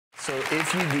So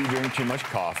if you do drink too much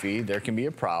coffee, there can be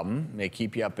a problem. It may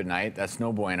keep you up at night. That's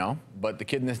no bueno. But the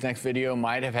kid in this next video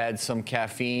might have had some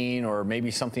caffeine or maybe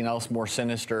something else more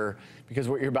sinister, because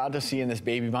what you're about to see in this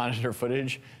baby monitor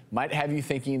footage might have you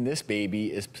thinking this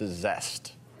baby is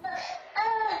possessed.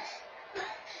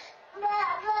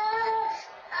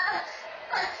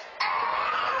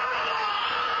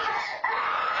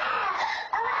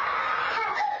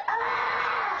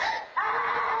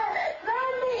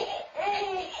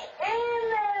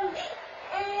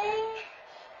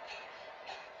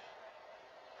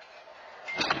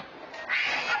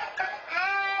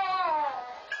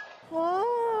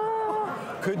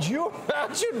 Could you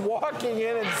imagine walking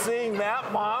in and seeing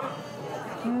that, Mom?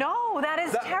 No, that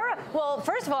is terrible. Well,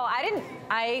 first of all,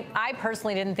 I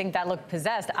personally didn't think that looked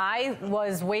possessed. I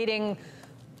was waiting.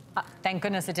 Thank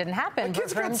goodness it didn't happen. That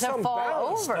kid's for him got to some fall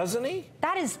balance, over. doesn't he?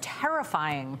 That is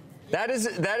terrifying. That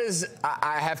is.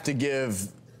 I have to give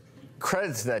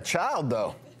credit to that child,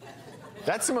 though.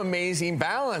 That's some amazing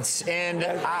balance. And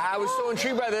I was so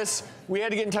intrigued by this, we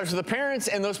had to get in touch with the parents,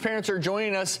 and those parents are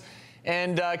joining us.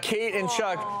 And Kate and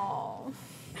Chuck,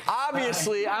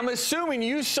 obviously, I'm assuming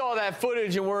you saw that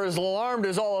footage and were as alarmed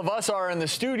as all of us are in the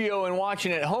studio and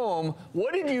watching at home.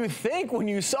 What did you think when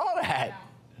you saw that?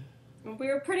 We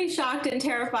were pretty shocked and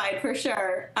terrified, for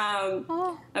sure. I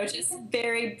was just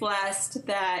very blessed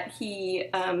that he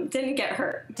didn't get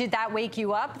hurt. Did that wake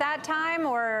you up that time,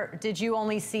 or did you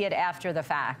only see it after the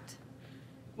fact?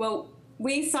 Well,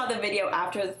 we saw the video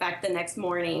after the fact the next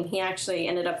morning. He actually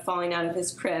ended up falling out of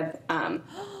his crib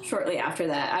shortly after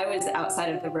that. I was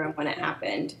outside of the room when it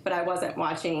happened, but I wasn't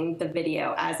watching the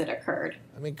video as it occurred.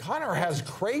 I mean, Connor has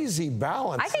crazy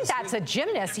balance. I think that's a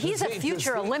gymnast. He's a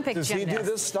future Olympic gymnast. Does he do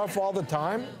this stuff all the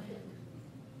time?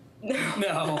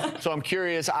 No. So I'm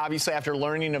curious, obviously, after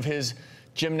learning of his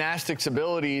gymnastics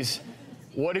abilities,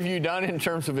 what have you done in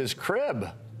terms of his crib?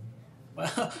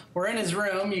 Well, we're in his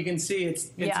room. You can see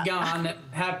it's gone. It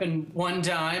happened one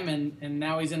time, and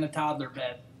now he's in a toddler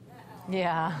bed.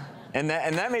 Yeah. And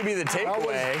that may be the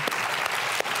takeaway.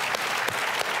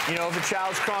 You know, if a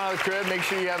child's crawling out of the crib, make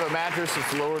sure you have a mattress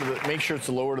that's lower to the, make sure it's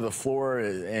lower to the floor.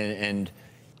 And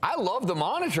I love the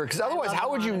monitor, because otherwise,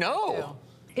 how would you know? Too.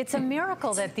 It's a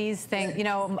miracle that these things, you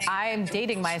know, I'm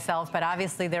dating myself, but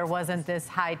obviously there wasn't this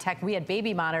high tech. We had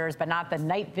baby monitors, but not the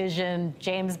night vision,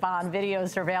 James Bond video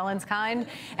surveillance kind.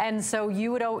 And so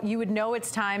you would know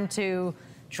it's time to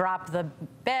drop the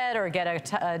bed or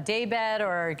get a day bed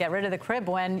or get rid of the crib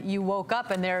when you woke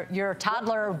up and your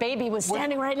toddler or baby was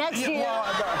standing right next to you.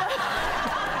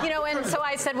 You know, and so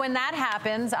I said, when that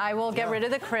happens, I will get rid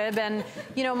of the crib. And,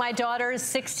 you know, my daughter is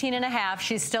 16 and a half.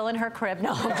 She's still in her crib.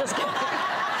 No, I'm just kidding.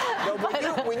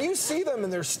 No, when you see them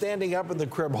and they're standing up in the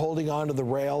crib holding onto the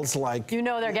rails, like... You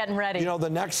know they're getting ready. You know, the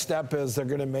next step is they're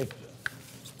going to make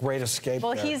great escape.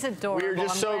 Well, he's adorable. We're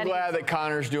just so glad that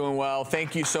Connor's doing well.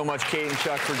 Thank you so much, Kate and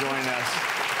Chuck, for joining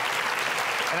us.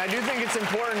 And I do think it's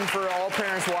important for all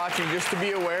parents watching just to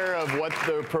be aware of what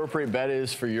the appropriate bed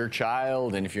is for your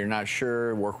child. And if you're not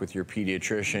sure, work with your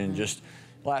pediatrician. Just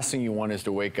last thing you want is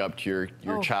to wake up to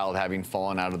your child having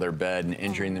fallen out of their bed and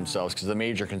injuring themselves, because the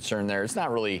major concern there, it's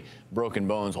not really broken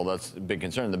bones, although that's a big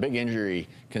concern. The big injury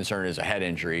concern is a head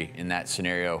injury in that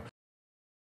scenario.